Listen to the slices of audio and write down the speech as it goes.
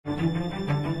Hi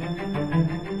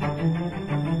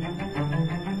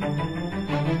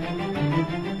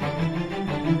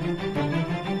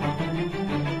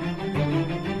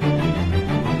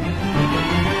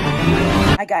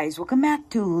guys, welcome back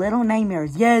to Little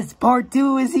Nightmares. Yes, part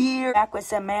 2 is here. Back with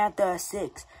Samantha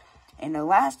 6. In the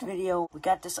last video, we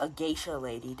got this a geisha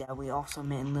lady that we also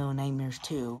met in Little Nightmares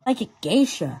 2. Like a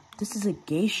geisha. This is a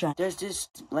geisha. There's this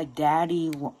like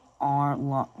daddy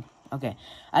okay.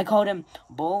 I called him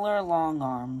Bowler Long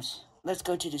Arms. Let's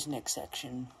go to this next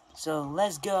section. So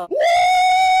let's go.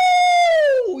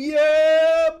 Woo!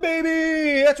 Yeah,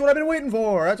 baby! That's what I've been waiting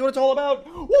for. That's what it's all about.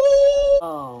 Woo!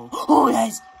 Oh,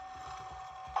 guys.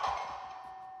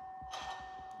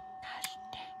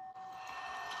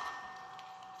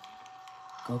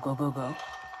 Go, go, go, go.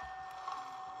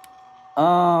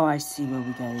 Oh, I see what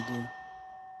we gotta do.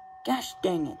 Gosh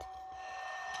dang it.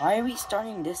 Why are we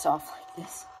starting this off like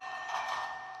this?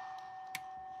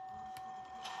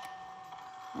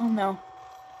 Oh no.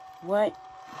 What?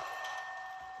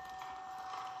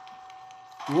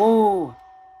 Whoa.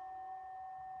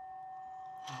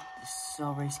 This is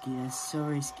so risky. This is so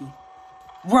risky.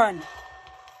 Run!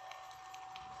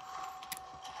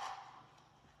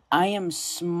 I am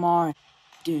smart.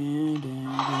 What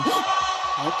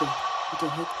the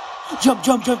heck? Jump,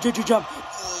 jump, jump, jump, jump, jump.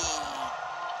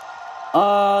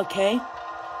 Okay.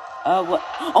 What?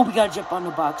 Oh, we gotta jump on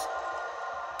the box.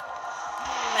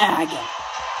 I get it.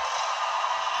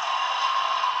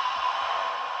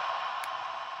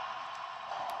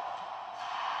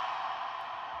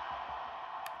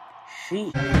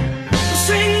 Sheesh.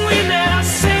 Sing with us,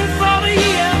 sing for the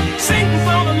year, sing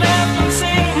for the laughter,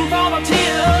 sing for the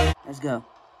tears. Let's go.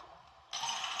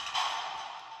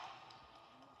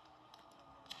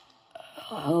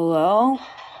 Hello?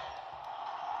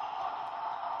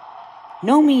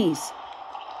 Nomies!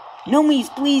 Nomies,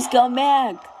 please come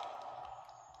back!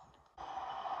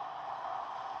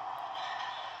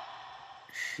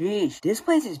 Sheesh, this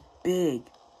place is big.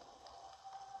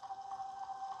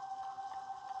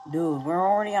 Dude, we're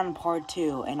already on part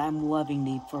 2, and I'm loving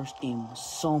the first game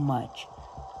so much.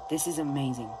 This is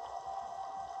amazing.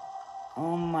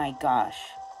 Oh my gosh.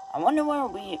 I wonder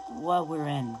what we're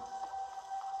in.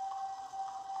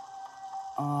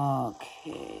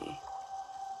 Okay.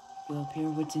 Go up here.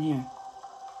 What's in here?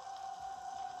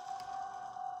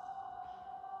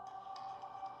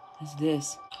 What's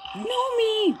this?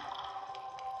 Nomi!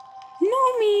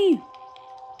 Nomi!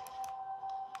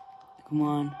 Come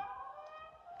on.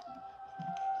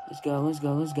 Let's go, let's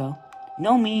go, let's go.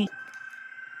 Nomi!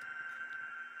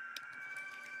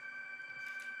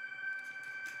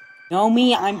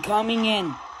 Nomi, I'm coming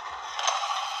in.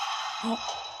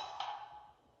 Oh.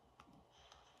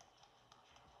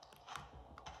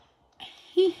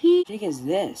 What the heck is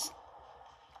this?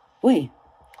 Wait,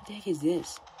 what the heck is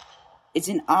this? It's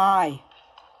an eye.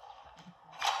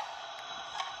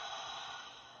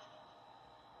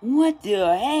 What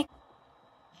the heck?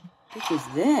 What the heck is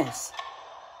this?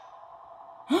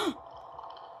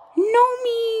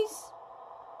 Nomies!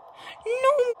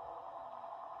 No!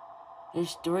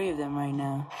 There's 3 of them right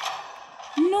now.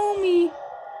 Nomi!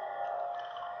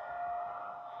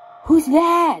 Who's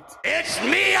that? It's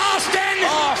me, Austin!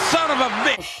 Oh, son of a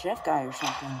bitch! A chef guy or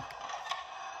something.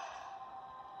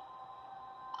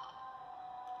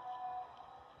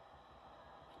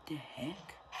 What the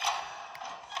heck?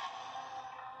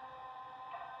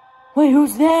 Wait,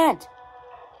 who's that?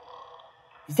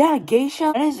 Is that a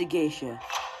geisha? That is a geisha.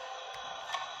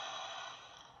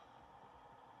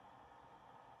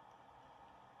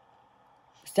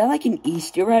 Is that like an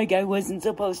Easter egg I wasn't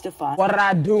supposed to find? What did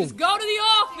I do? Just go to the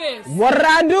office! What did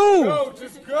I do? Go,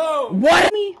 just go!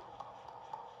 What?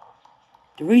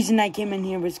 The reason I came in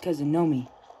here was because of Nomi.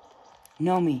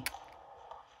 Nomi.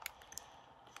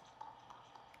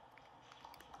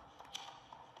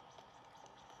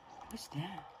 What's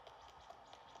that?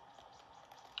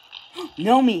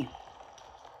 Nomi.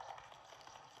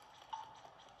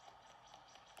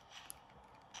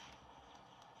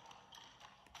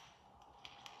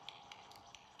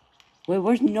 Wait,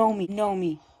 where's Nomi?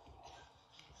 Nomi.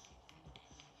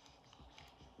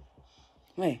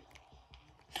 Wait.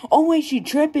 Oh, wait, she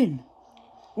tripping.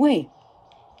 Wait.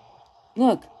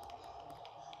 Look.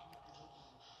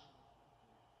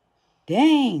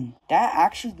 Dang. That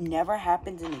actually never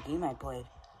happens in the game I played.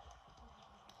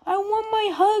 I want my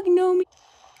hug, Nomi.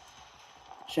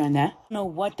 Shine that. I don't know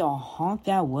what the honk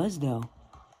that was, though.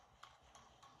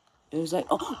 It was like,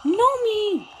 oh,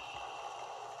 Nomi!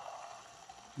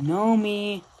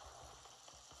 Nomi.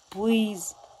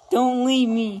 Please, don't leave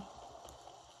me.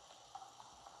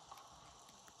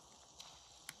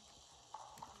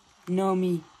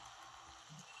 Nomi.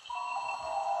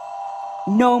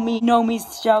 No me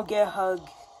shall get hug.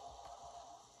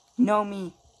 No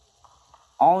me.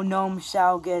 All gnomes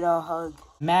shall get a hug.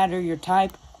 No matter your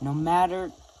type, no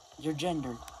matter your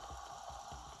gender.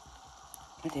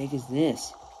 What the heck is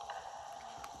this?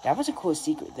 That was a cool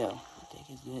secret though. What the heck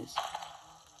is this?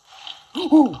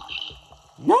 Ooh!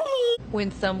 No me!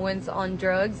 When someone's on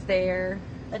drugs, they're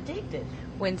Addicted.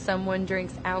 when someone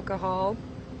drinks alcohol.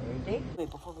 They're addicted. Wait,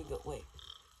 before we go, wait.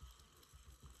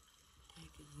 What the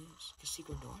heck is this? A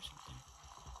secret door or something?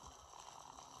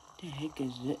 What the heck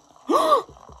is it?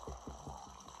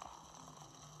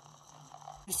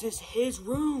 This is his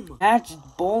room. That's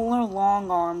Bowler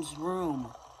Longarm's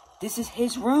room. This is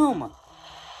his room.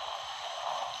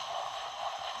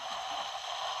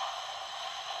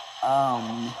 Oh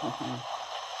no.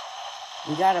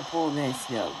 We gotta pull this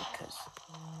though, because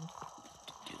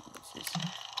what's this?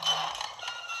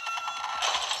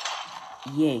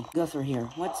 Yay. Go through here.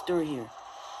 What's through here?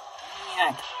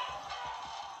 Yeah.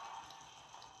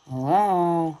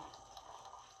 Hello?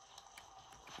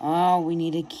 Oh, we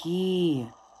need a key.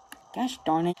 Gosh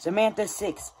darn it. Samantha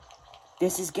 6.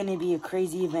 This is gonna be a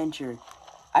crazy adventure.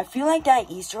 I feel like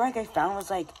that Easter egg I found was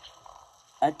like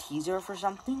a teaser for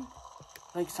something.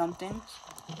 Like some things.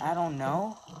 I don't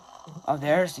know. Oh,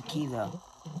 there's the key though.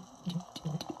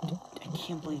 I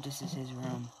can't believe this is his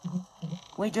room.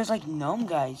 Wait, there's like gnome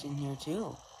guys in here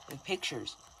too. Like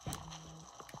pictures.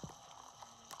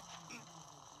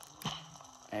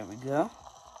 There we go.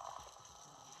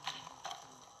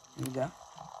 There we go.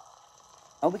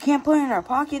 Oh, we can't put it in our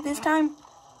pocket this time?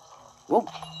 Whoa.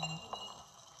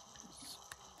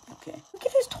 Okay. Look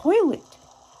at his toilet.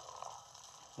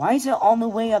 Why is it all the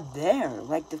way up there?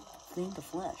 Like the thing to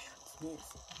flesh. What's this?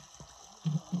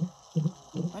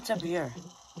 What's up here?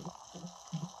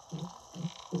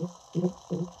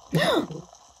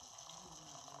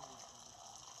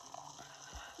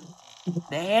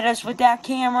 They hit us with that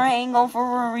camera angle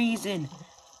for a reason.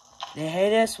 They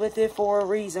hit us with it for a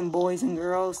reason, boys and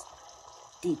girls.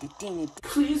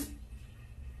 Please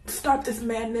stop this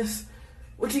madness.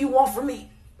 What do you want from me?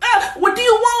 Ah, what do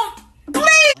you want?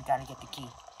 Please! We gotta get the key.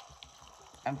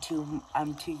 I'm too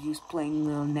used playing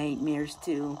Little Nightmares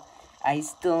too. I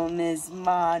still miss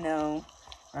Mono.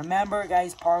 Remember,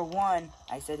 guys, part 1.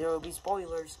 I said there will be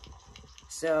spoilers.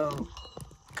 So,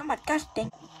 come on, gosh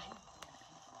dang.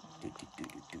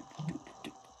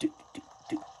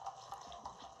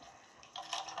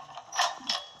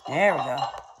 There we go.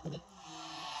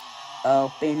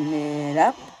 Open it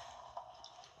up.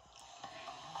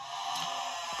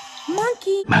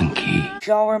 Monkey. Monkey.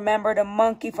 Y'all remember the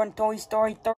monkey from Toy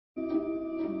Story 3?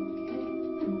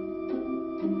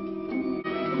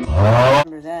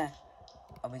 Remember that?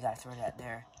 Oh, we gotta throw that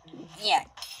there. Yeah.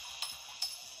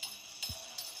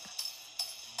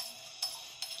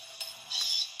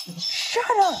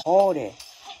 Shut up. Hold it.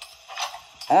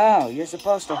 Oh, you're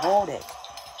supposed to hold it.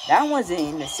 That wasn't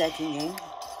in the second game.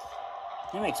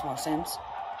 That makes more sense.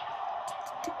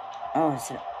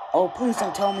 Oh, please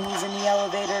don't tell me he's in the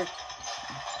elevator.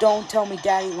 Don't tell me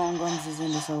Daddy Longguns is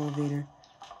in this elevator.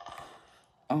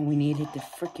 Oh, we need to hit the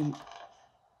freaking...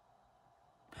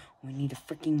 We need a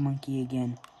freaking monkey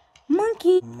again.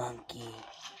 Monkey! Monkey.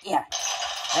 Yeah.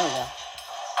 There we go.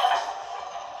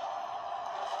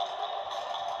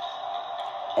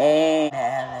 Hey, the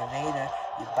elevator.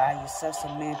 You buy yourself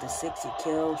Samantha 6, you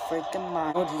killed freaking mine.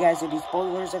 I told you guys there'd be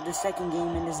spoilers of the second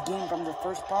game in this game from the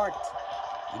first part.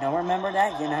 You don't remember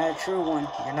that? You're not a true one.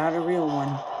 You're not a real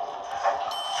one.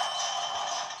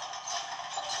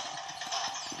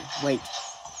 Wait,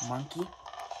 monkey?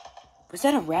 Was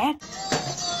that a rat?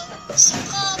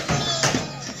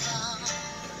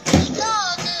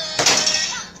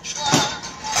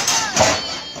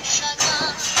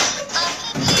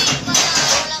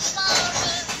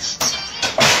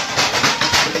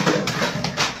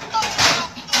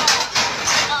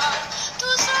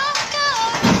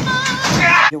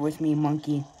 You're with me,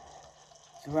 monkey.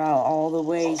 Throughout all the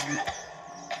ways.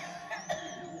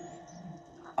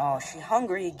 Oh, she's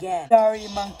hungry again. Sorry,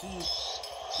 monkey.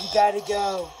 You gotta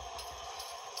go.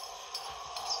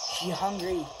 She's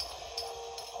hungry.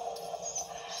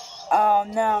 Oh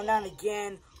no, not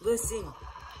again. Listen,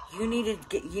 you need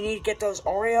to get those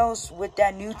Oreos with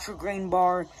that Nutri-Grain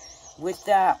bar, with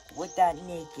that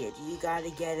naked. You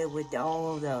gotta get it with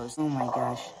all of those. Oh my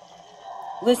gosh.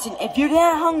 Listen, if you're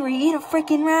that hungry, eat a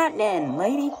freaking rat then,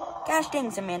 lady. Gosh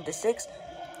dang, Samantha 6.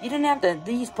 You didn't have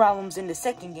these problems in the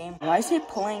second game. Why is it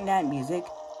playing that music?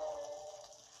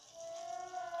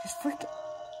 Just freaking...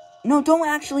 No, don't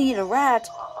actually eat a rat.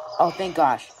 Oh, thank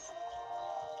gosh.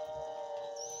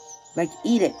 Like,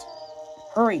 eat it.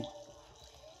 Hurry.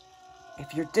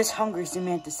 If you're this hungry,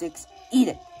 Samantha 6, Eat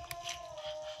it.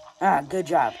 Ah, good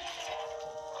job.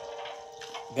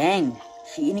 Dang,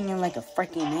 she eating it like a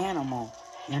freaking animal.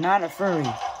 You're not a furry.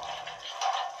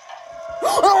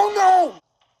 Oh no!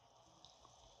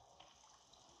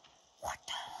 What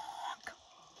the heck?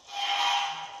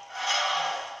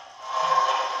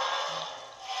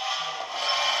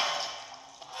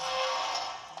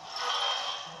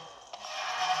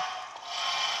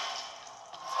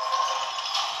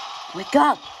 Wake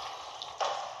up!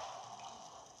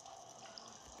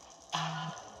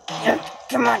 Yeah,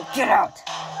 come on, get out!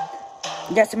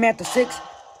 Yeah, Samantha 6,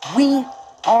 we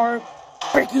are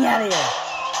breaking out of here.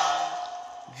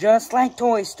 Just like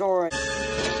Toy Story.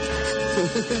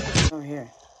 Over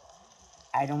here.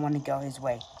 I don't want to go his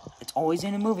way. It's always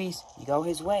in the movies. You go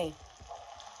his way.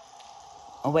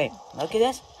 Oh, wait. Look at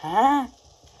this. Huh?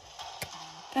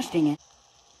 Gosh dang it.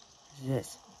 What is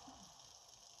this?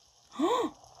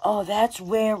 Oh, that's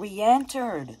where we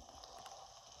entered.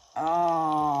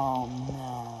 Oh,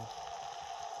 no.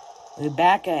 We're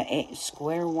back at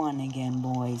square one again,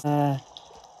 boys.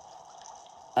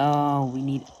 Oh, we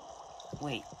need...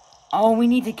 Wait. Oh, we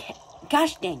need the...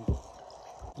 Gosh dang.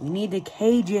 We need the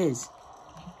cages.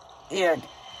 Dude.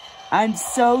 I'm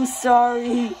so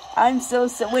sorry. I'm so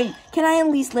sorry. Wait, can I at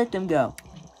least let them go?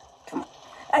 Come on.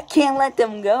 I can't let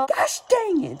them go. Gosh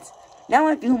dang it. Now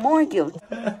I feel more guilty.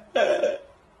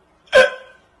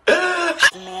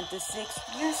 Samantha 6,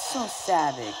 you're so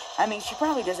savage. I mean, she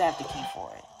probably doesn't have the key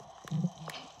for it.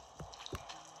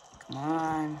 Come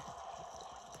on.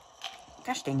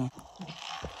 Gosh dang it.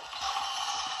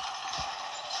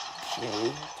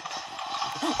 Okay.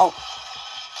 Oh.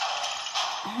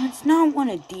 Oh, it's not one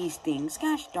of these things.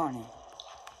 Gosh darn it.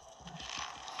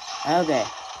 Okay.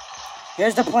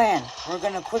 Here's the plan. We're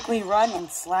gonna quickly run and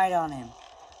slide on him.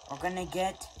 We're gonna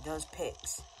get those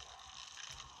pics.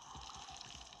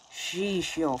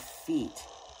 Sheesh, your feet.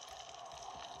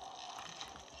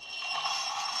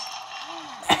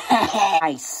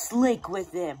 I slick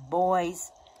with it,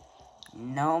 boys.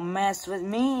 No mess with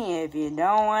me if you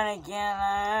don't want to get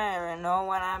there. Know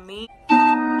what I mean?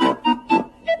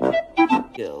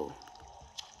 Go.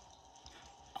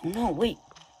 Oh no, wait.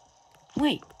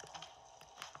 Wait.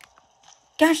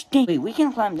 Gosh dang. Wait, we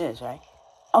can climb this, right?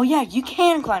 Oh yeah, you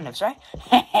can climb this, right?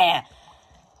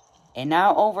 And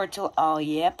now over to... Oh,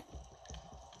 yep.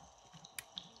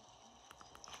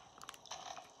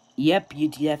 Yep, you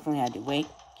definitely had to. Wait,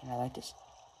 can I like this?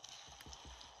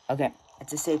 Okay,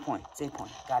 it's a save point. Save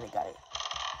point. Got it, got it.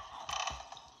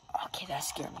 Okay, that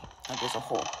scared me. Oh, there's a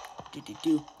hole.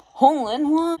 Do. Hole in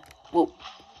one. Whoa.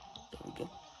 There we go.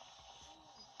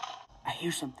 I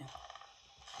hear something.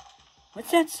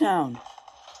 What's that sound?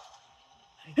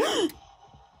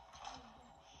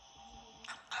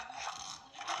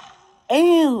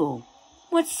 Ew!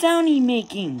 What sound are you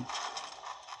making?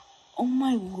 Oh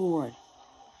my lord.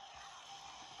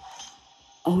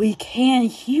 Oh, he can't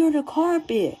hear the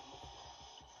carpet.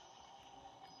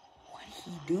 What is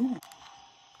he doing?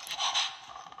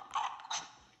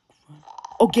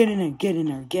 Oh, get in there, get in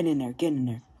there, get in there, get in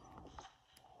there.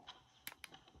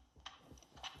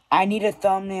 I need a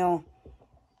thumbnail.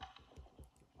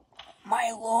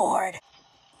 My lord.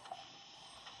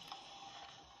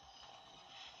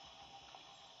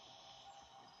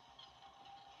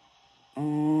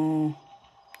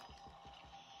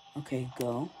 Okay,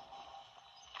 go.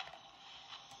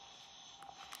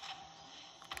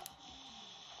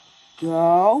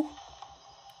 Go.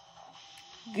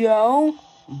 Go.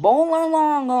 Bowl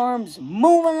along, arms.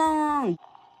 Move along.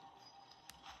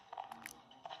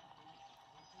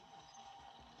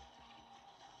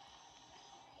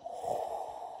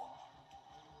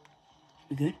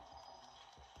 We good?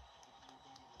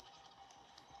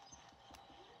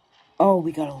 Oh,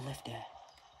 we gotta lift that.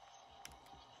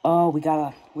 Oh, we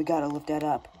gotta lift that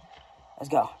up. Let's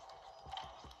go.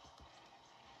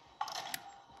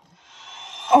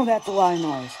 Oh, that's a lot of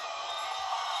noise.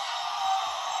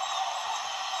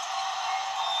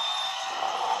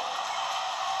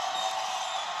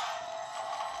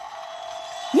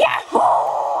 Yeah,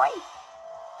 boy!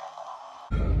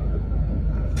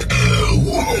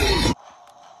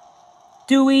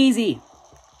 Too easy.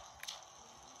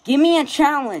 Give me a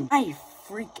challenge. I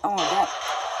freak. Oh, that.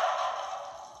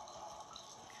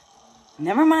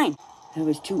 Never mind. That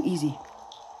was too easy.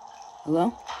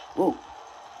 Hello? Whoa.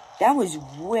 That was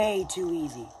way too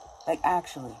easy. Like,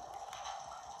 actually.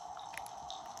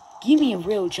 Give me a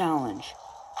real challenge.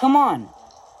 Come on.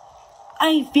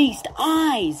 I faced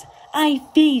eyes. I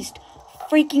faced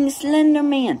freaking Slender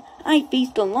Man. I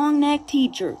faced the long neck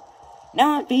teacher.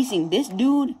 Now I'm facing this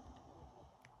dude.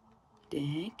 The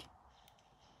heck?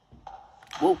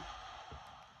 Whoa.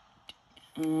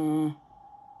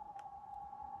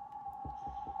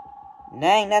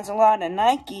 Dang, that's a lot of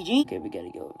Nike, G. Okay, we gotta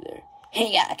go over there.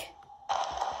 Hey, yak!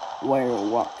 Where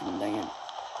walking land?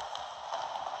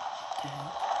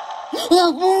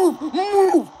 Move!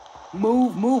 Move!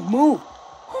 Move, move, move!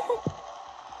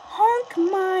 Honk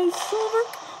my silver.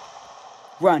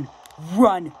 Run!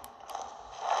 Run!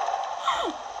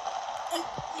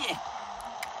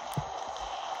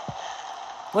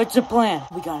 What's the plan?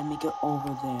 We gotta make it over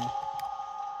there.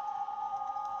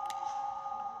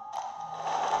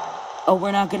 Oh,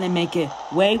 we're not gonna make it.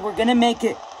 Wait, we're gonna make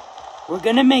it. We're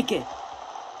gonna make it.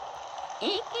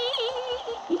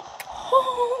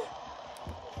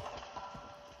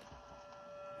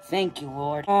 Thank you,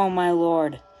 Lord. Oh, my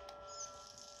Lord.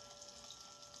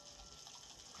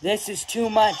 This is too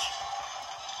much.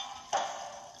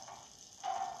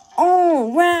 Oh,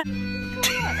 wow.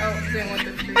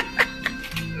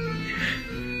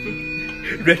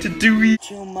 Ratatouille.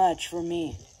 Too much for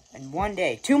me. And one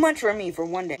day. Too much for me for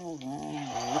one day.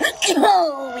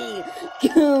 Kill me!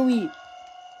 Kill me!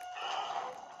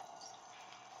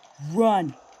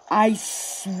 Run! I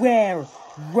swear!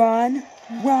 Run!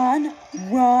 Run!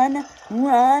 Run!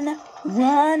 Run!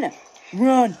 Run!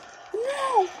 Run!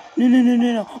 No! No, no, no,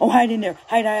 no, no. Oh, hide in there.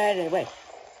 Hide, hide, hide. Wait.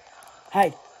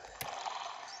 Hide.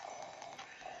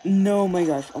 No, my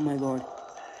gosh. Oh, my Lord.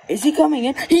 Is he coming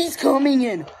in? He's coming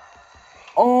in!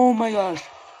 Oh, my gosh.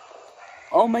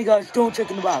 Oh, my gosh. Don't check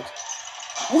in the box.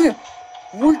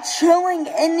 We're chilling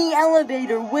in the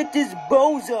elevator with this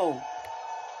bozo.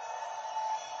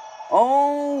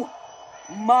 Oh,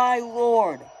 my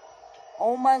Lord.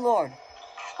 Oh, my Lord.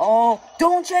 Oh,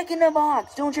 don't check in the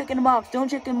box. Don't check in the box. Don't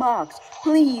check in the box.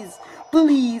 Please.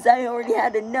 Please. I already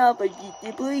had enough.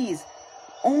 Please.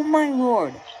 Oh, my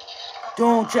Lord.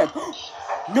 Don't check.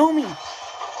 No me.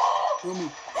 No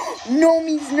me. No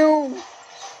me's no.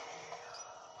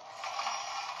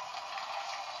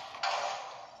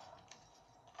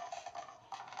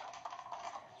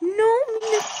 No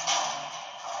me.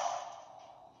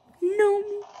 No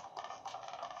me.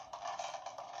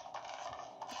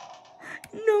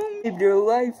 No me. Saved their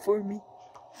life for me.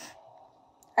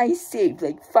 I saved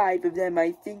like 5 of them,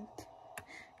 I think.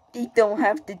 They don't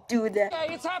have to do that.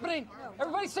 Hey, it's happening!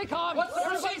 Everybody stay calm! What's the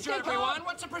procedure, everyone?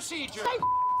 What's the procedure? Stay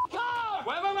calm!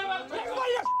 Wait. Everybody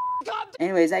calm!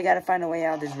 Anyways, I gotta find a way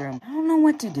out of this room. I don't know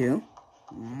what to do.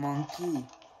 Monkey.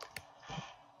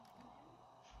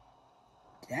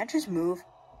 Did that just move?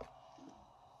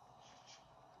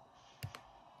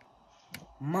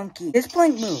 Monkey. This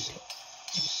plank moved.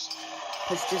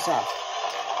 Push this off.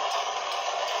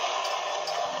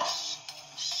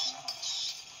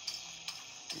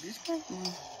 Did this plank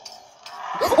move?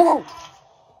 Oh!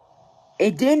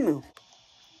 It did move.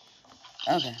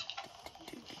 Okay.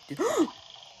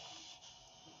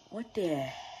 What the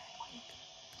heck?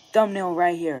 Thumbnail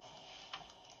right here.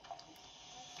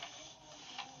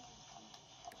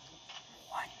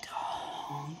 What the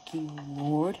honking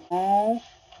Lord? Oh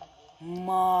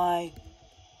my.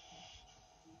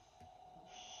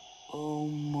 Oh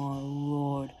my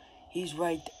Lord. He's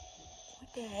right there.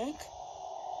 What the heck?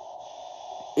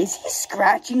 Is he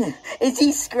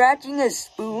scratching a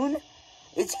spoon?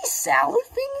 Is he salad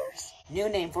fingers? New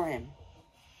name for him.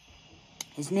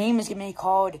 His name is gonna be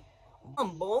called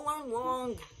Bowler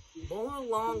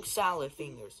Long Salad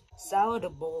Fingers.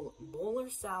 Bowler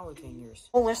Salad Fingers.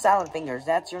 Bowler Salad Fingers.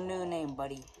 That's your new name,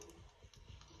 buddy.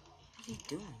 What are you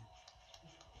doing?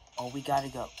 Oh, we gotta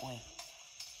go. Wait.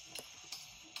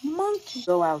 Monkey.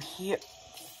 Go out here.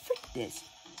 Frick this.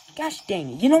 Gosh dang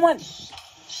it. You know what?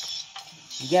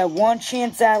 You got one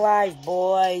chance at life,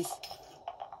 boys.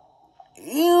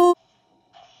 You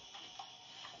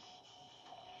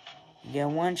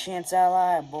got one chance at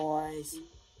life, boys.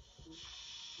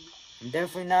 I'm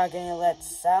definitely not gonna let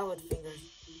Salad Fingers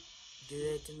do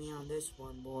that to me on this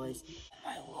one, boys. Oh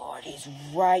my Lord, he's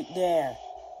right there.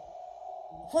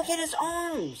 Look at his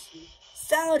arms.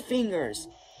 Salad Fingers.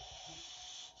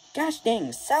 Gosh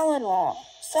dang, Salad Arms.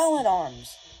 Salad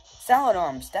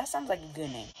Arms. That sounds like a good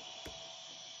name.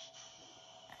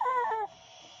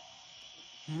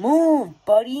 Move,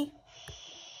 buddy.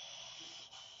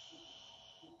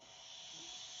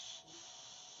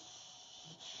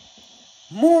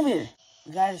 Move it.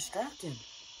 We gotta distract him.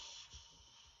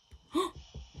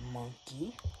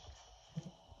 Monkey.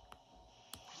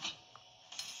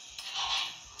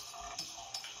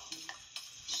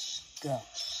 Go.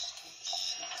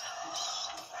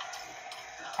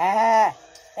 Ah,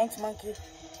 thanks, monkey.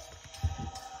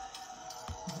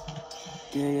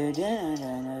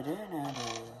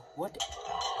 What?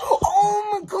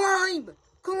 Oh, climb!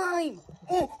 Climb!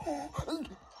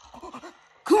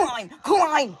 Climb!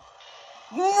 Climb!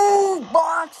 Move,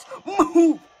 box!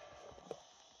 Move!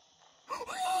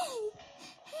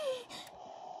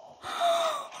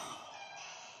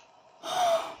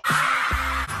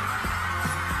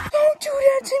 Don't do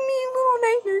that to me, little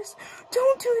nightmares!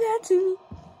 Don't do that to me!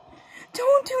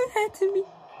 Don't do that to me!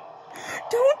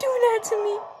 Don't do that to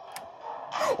me!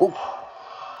 Oh!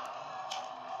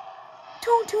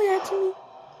 Don't do that to me!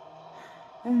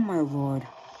 Oh my lord!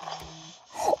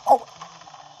 Oh!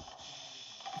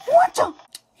 What the?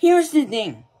 Here's the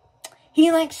thing.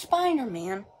 He likes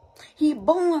Spider-Man. He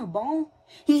bowler ball.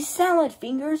 He's salad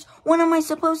fingers. What am I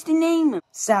supposed to name him?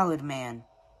 Salad Man.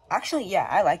 Actually, yeah,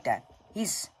 I like that.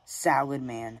 He's Salad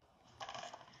Man.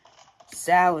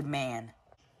 Salad Man.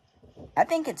 I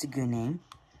think it's a good name.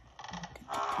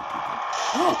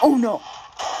 Oh no!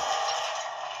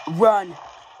 Run!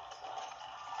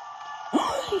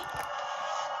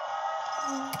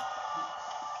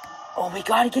 Oh, we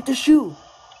gotta get the shoe.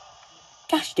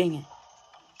 Gosh dang it.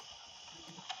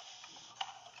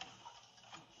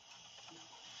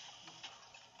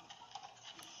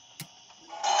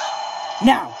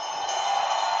 Now!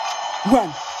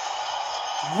 Run!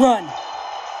 Run!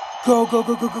 Go, go,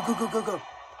 go, go, go, go, go, go, go.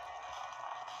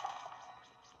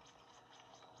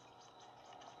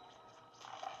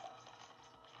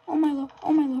 Oh my lord,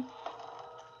 oh my lord.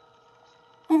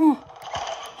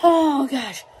 Oh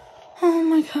gosh. Oh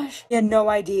my gosh. He had no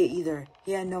idea either.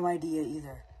 He had no idea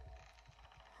either.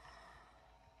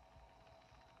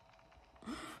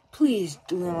 Please,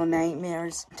 little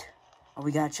nightmares. Oh,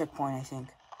 we got a checkpoint, I think.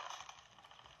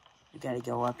 We gotta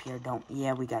go up here,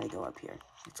 yeah, we gotta go up here.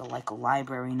 It's like a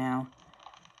library now.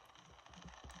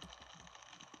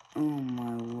 Oh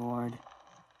my lord.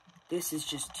 This is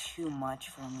just too much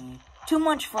for me. Too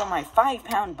much for my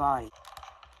 5-pound body.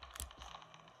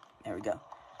 There we go.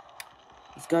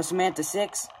 Let's go, Samantha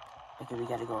 6. Okay, we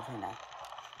gotta go over here now.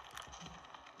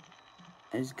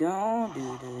 Let's go. Do.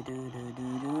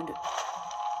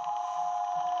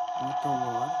 What the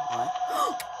lord? What?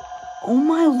 Oh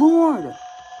my lord!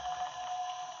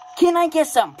 Can I get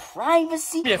some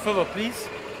privacy? Me a favor, please.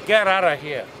 Get out of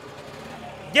here.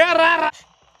 Get out of...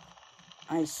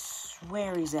 I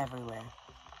swear he's everywhere.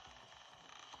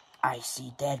 I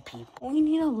see dead people. We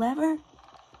need a lever?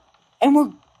 And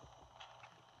we're...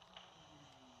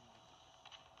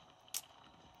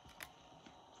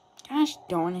 Gosh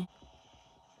darn it.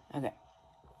 Okay.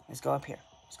 Let's go up here.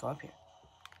 Let's go up here.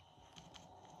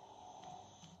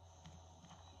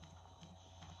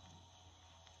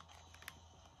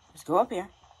 Let's go up here.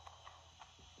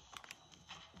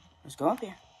 Let's go up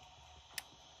here.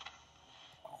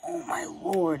 Oh my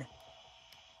lord.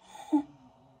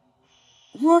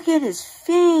 Look at his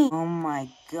face. Oh my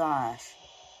gosh.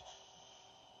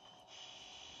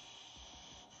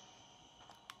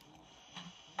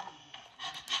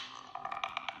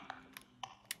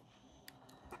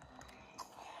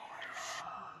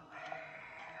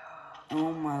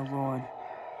 Oh my lord.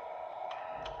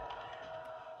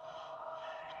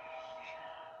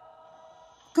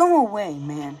 Go away,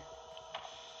 man.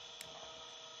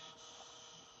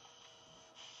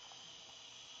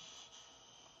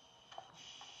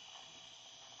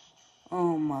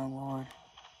 Oh my lord.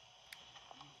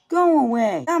 Go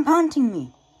away. Stop hunting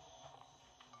me.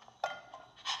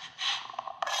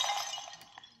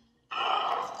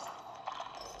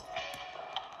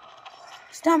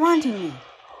 Stop hunting me.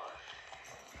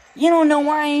 You don't know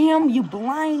where I am, you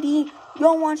blindy.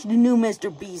 Go watch the new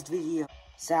Mr. Beast video.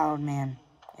 Salad Man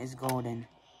is golden.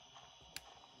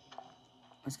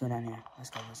 Let's go down here. Let's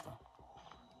go.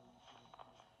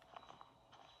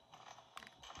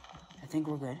 I think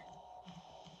we're good.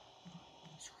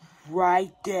 It's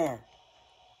right there.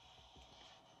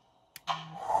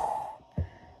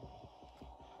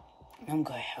 I'm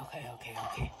good. Okay.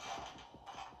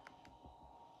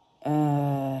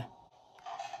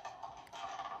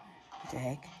 What the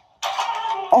heck?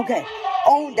 Okay.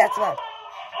 Oh, that's right.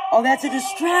 Oh, that's a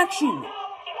distraction.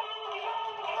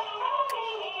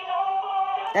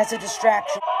 That's a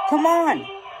distraction. Come on.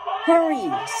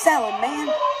 Hurry, Salad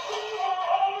Man.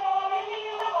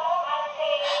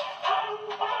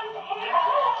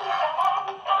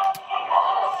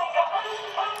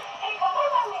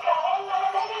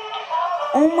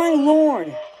 Oh my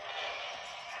lord.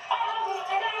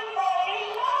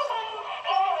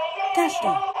 Gosh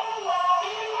dang.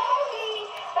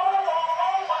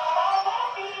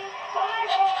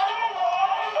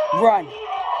 Run.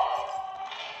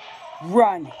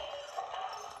 Run.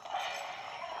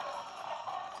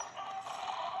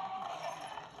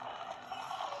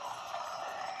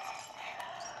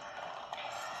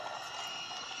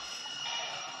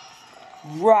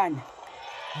 Run.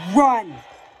 Run!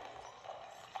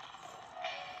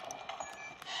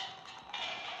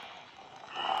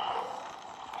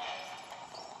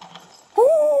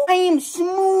 Ooh, I am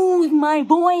smooth, my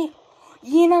boy.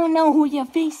 You don't know who you're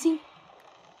facing.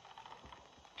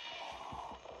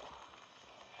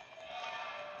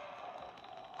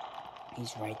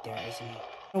 He's right there, isn't he?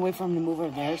 I'll wait for him to move over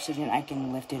there so then I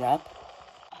can lift it up.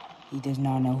 He does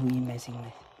not know who you're messing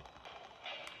with.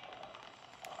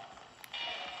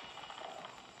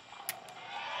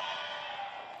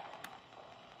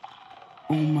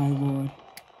 Oh my lord.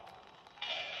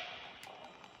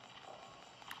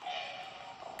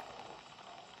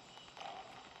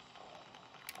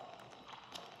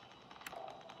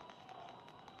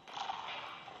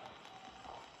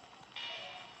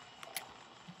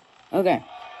 Okay,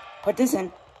 put this in.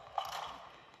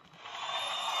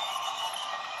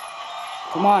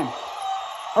 Come on.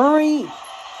 Hurry!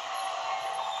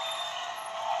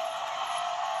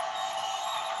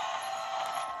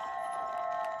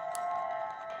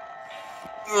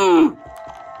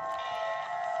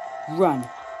 Run.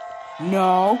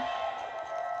 No.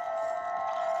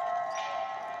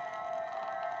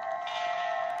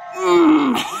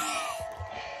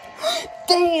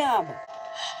 Damn!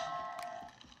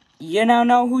 You don't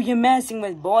know who you're messing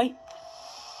with, boy.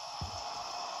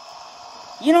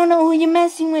 You don't know who you're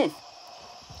messing with.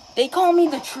 They call me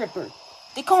the tripper.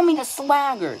 They call me the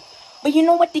swagger. But you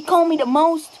know what they call me the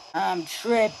most? I'm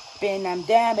tripping, I'm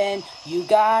dabbing. You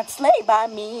got slayed by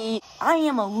me. I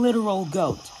am a literal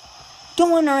goat.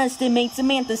 Don't underestimate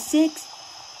Samantha 6.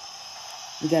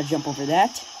 We gotta jump over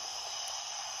that.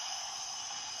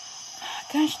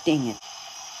 Gosh dang it.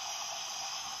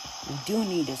 We do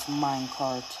need this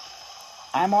minecart.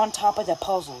 I'm on top of the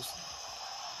puzzles.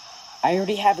 I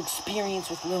already have experience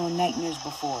with Little Nightmares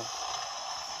before.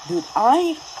 Dude,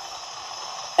 I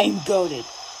am goated.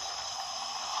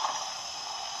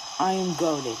 I am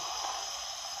goated.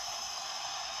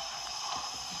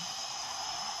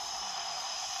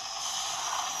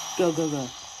 Go, go, go.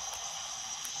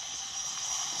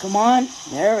 Come on.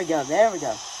 There we go, there we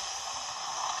go.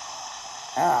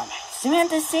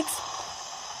 Samantha 6,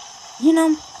 you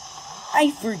know,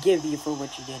 I forgive you for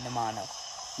what you did to Mono.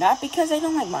 Not because I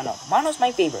don't like Mono. Mono's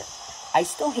my favorite. I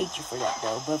still hate you for that,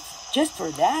 though. But just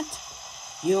for that,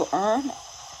 you earn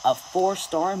a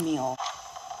 4-star meal.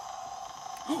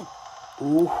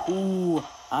 Ooh,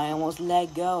 I almost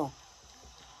let go.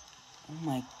 Oh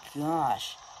my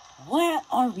gosh. What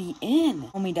are we in?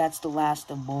 Tell me that's the last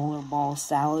of Bowler Ball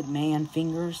Salad Man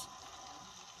fingers.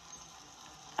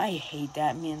 I hate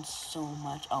that man so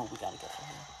much. Oh, we gotta go from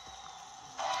here.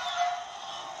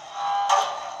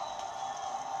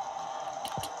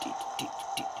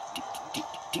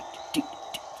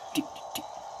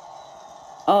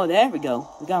 Oh, there we go.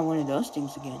 We got one of those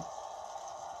things again. Here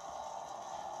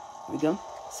we go.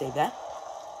 Save that.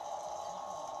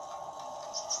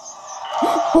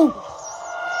 Oh!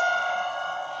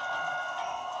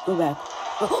 Go back.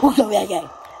 Oh, go back, yeah.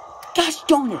 Gosh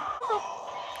darn it.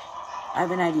 I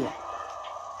have an idea.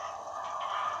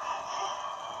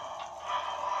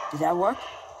 Does that work?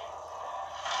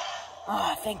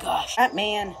 Ah, oh, thank gosh. That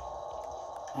man.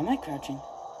 Why am I crouching?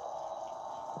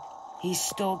 He's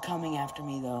still coming after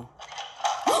me, though.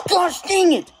 Gosh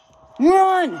dang it!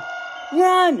 Run!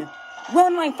 Run!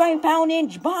 Run my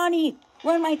 5-pound-inch body!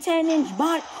 Run my 10-inch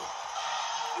body!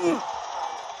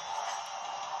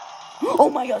 Oh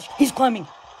my gosh, he's climbing!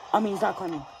 I mean, he's not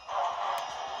climbing.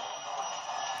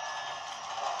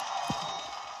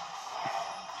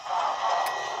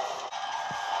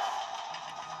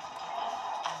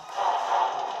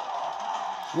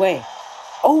 Wait.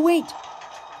 Oh, wait!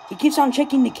 He keeps on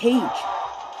checking the cage.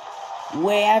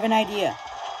 Wait, I have an idea.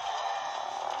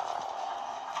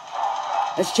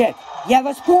 Let's check. Yeah,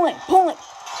 let's pull it. Pull it.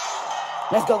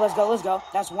 Let's go, let's go, let's go.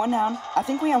 That's one down. I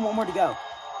think we have one more to go.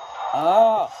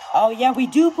 Oh yeah, we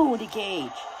do pull the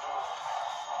cage.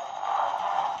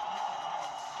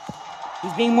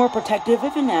 He's being more protective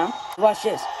of it now. Watch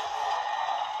this.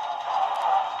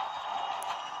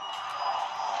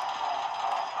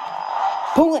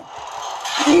 Pull it.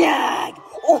 Yeah.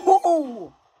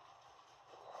 Oh.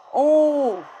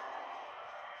 Oh.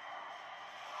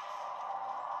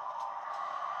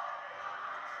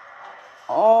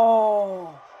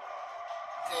 Oh.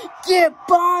 Get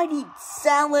bodied,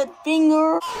 salad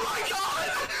finger.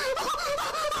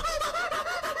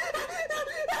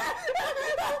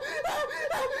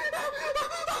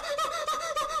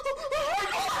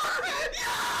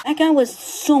 That guy was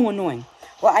so annoying.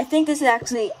 Well, I think this is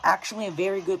actually a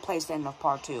very good place to end off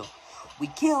part 2. We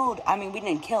killed, I mean, we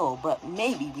didn't kill, but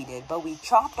maybe we did, but we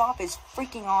chopped off his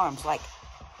freaking arms, like,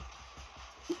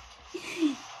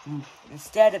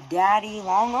 Instead of daddy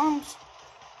long arms,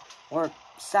 or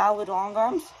solid long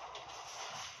arms,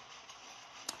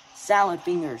 salad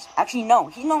fingers. Actually, no,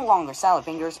 he's no longer salad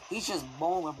fingers. He's just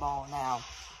bowler ball now.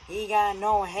 He got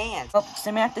no hands. Oh,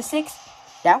 Samantha 6,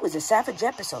 that was a savage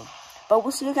episode. But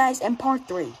we'll see you guys in part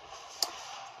 3.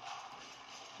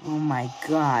 Oh my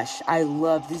gosh, I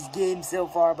love this game so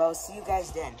far, but I'll see you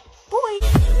guys then. Bye!